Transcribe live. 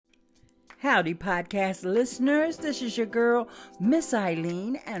Howdy, podcast listeners. This is your girl, Miss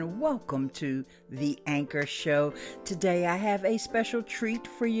Eileen, and welcome to The Anchor Show. Today, I have a special treat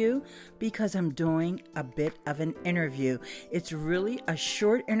for you because I'm doing a bit of an interview. It's really a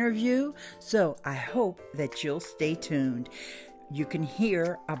short interview, so I hope that you'll stay tuned. You can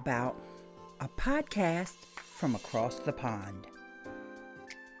hear about a podcast from across the pond.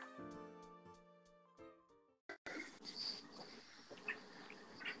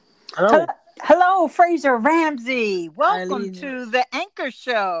 Hello, Fraser Ramsey. Welcome Eileen. to the Anchor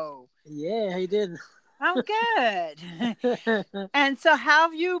Show. Yeah, how you doing? I'm good. And so how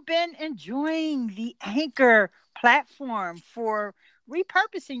have you been enjoying the Anchor platform for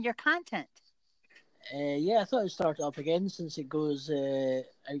repurposing your content? I thought I'd start up again since it goes out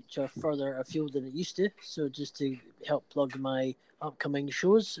to further afield than it used to. So just to help plug my upcoming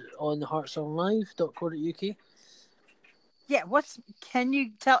shows on heartsonglive.co.uk. Yeah, can you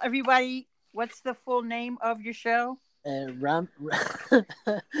tell everybody what's the full name of your show?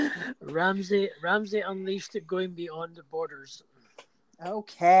 Ramsey Unleashed, Going Beyond the Borders.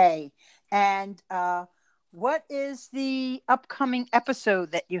 Okay. And what is the upcoming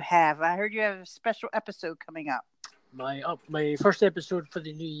episode that you have? I heard you have a special episode coming up. My first episode for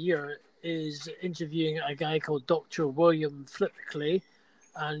the new year is interviewing a guy called Dr. William Flipclay,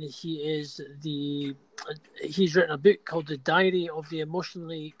 and he's written a book called The Diary of the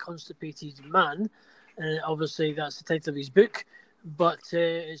Emotionally Constipated Man, and obviously that's the title of his book, but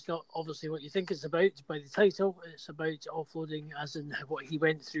it's not obviously what you think it's about by the title. It's about offloading, as in what he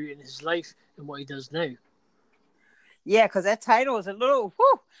went through in his life and what he does now. Yeah, because that title is a little,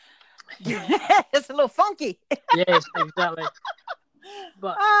 it's a little funky. Yes, exactly.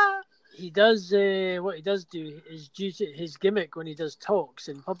 But he does what he does do is, due to his gimmick when he does talks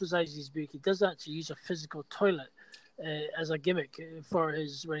and publicizes his book, he does actually use a physical toilet as a gimmick for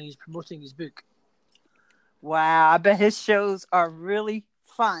when he's promoting his book. Wow, I bet his shows are really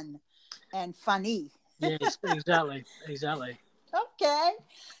fun and funny. Yes, exactly. Okay,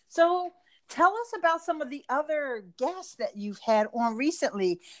 so tell us about some of the other guests that you've had on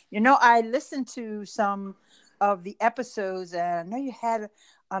recently. You know, I listened to some of the episodes, and I know you had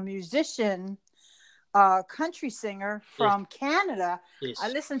a musician, country singer from Canada. Yes. I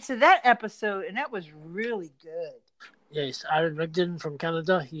listened to that episode, and that was really good. Yes, Aaron Rigdon from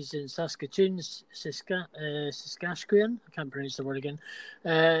Canada. He's in Saskatoon, Saskatchewan. I can't pronounce the word again.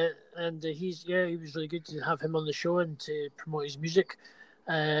 And he was really good to have him on the show and to promote his music.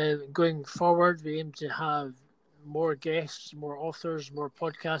 Going forward, we aim to have more guests, more authors, more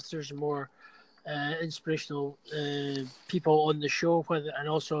podcasters, more inspirational people on the show, and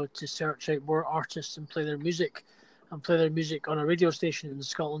also to search out more artists and play their music on a radio station in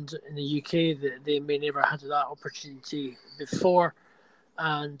Scotland, in the UK, that they may never had that opportunity before,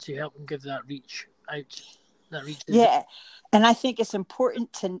 and to help them give that reach out. Yeah, and I think it's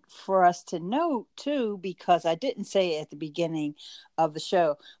important for us to know too, because I didn't say it at the beginning of the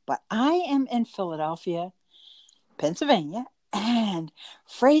show, but I am in Philadelphia, Pennsylvania, and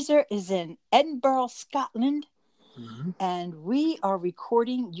Fraser is in Edinburgh, Scotland, and we are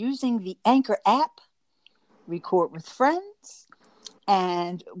recording using the Anchor app. Record with friends,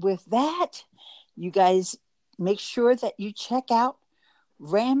 and with that, you guys make sure that you check out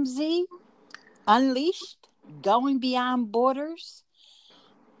Ramsey Unleashed, Going Beyond Borders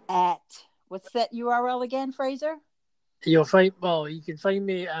at, what's that URL again, Fraser? You can find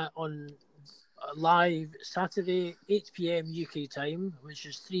me on live Saturday 8 p.m. UK time, which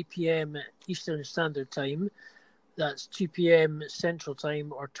is 3 p.m. Eastern Standard Time. That's 2 p.m. Central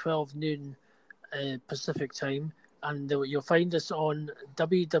Time, or 12 noon Pacific Time, and you'll find us on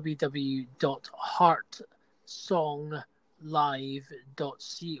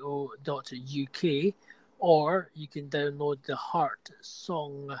www.heartsonglive.co.uk, or you can download the Heart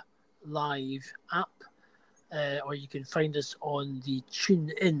Song Live app, or you can find us on the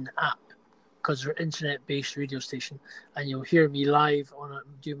TuneIn app, because we're an internet-based radio station, and you'll hear me live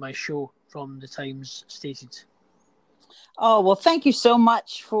do my show from the times stated. Oh, well, thank you so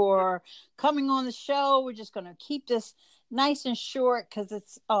much for coming on the show. We're just going to keep this nice and short because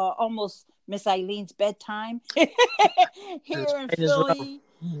it's almost Miss Eileen's bedtime here in Philly.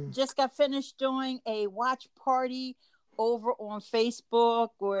 Well. Just got finished doing a watch party over on Facebook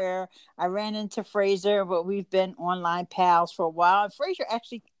where I ran into Fraser, but we've been online pals for a while. And Fraser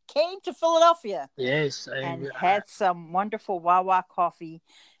actually came to Philadelphia. Yes. And had some wonderful Wawa coffee.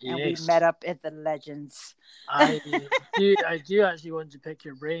 And we met up at the Legends. I do actually want to pick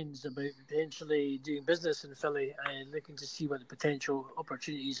your brains about potentially doing business in Philly and looking to see what the potential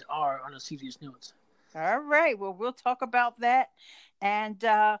opportunities are on a serious note. All right. Well, we'll talk about that. And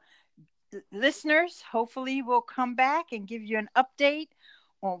listeners, hopefully we'll come back and give you an update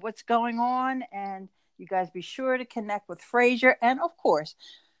on what's going on. And you guys be sure to connect with Fraser. And of course,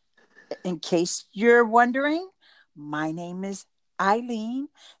 in case you're wondering, my name is Eileen,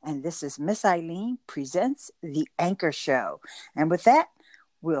 and this is Miss Eileen Presents The Anchor Show. And with that,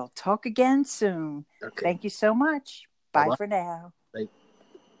 we'll talk again soon. Okay. Thank you so much. Bye Bye-bye. for now. Bye.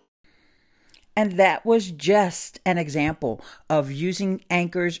 And that was just an example of using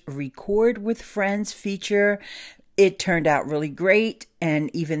Anchor's Record with Friends feature. It turned out really great. And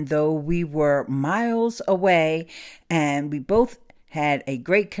even though we were miles away and we both had a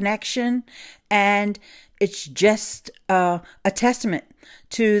great connection, and it's just a testament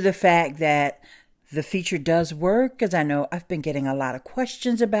to the fact that the feature does work, because I know I've been getting a lot of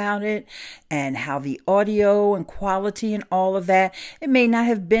questions about it and how the audio and quality and all of that. It may not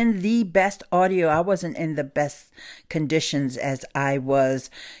have been the best audio. I wasn't in the best conditions, as I was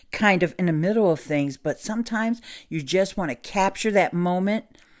kind of in the middle of things, but sometimes you just want to capture that moment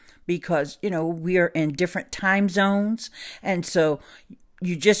because, we are in different time zones. And so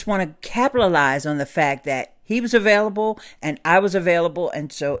you just want to capitalize on the fact that he was available and I was available.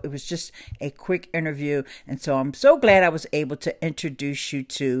 And so it was just a quick interview. And so I'm so glad I was able to introduce you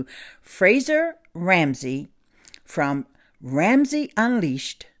to Fraser Ramsey from Ramsey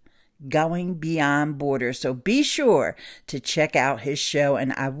Unleashed, Going Beyond Borders. So be sure to check out his show,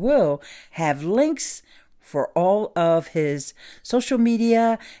 and I will have links for all of his social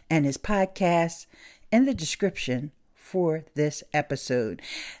media and his podcasts in the description for this episode.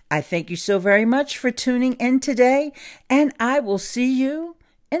 I thank you so very much for tuning in today, and I will see you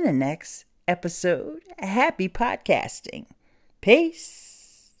in the next episode. Happy podcasting. Peace.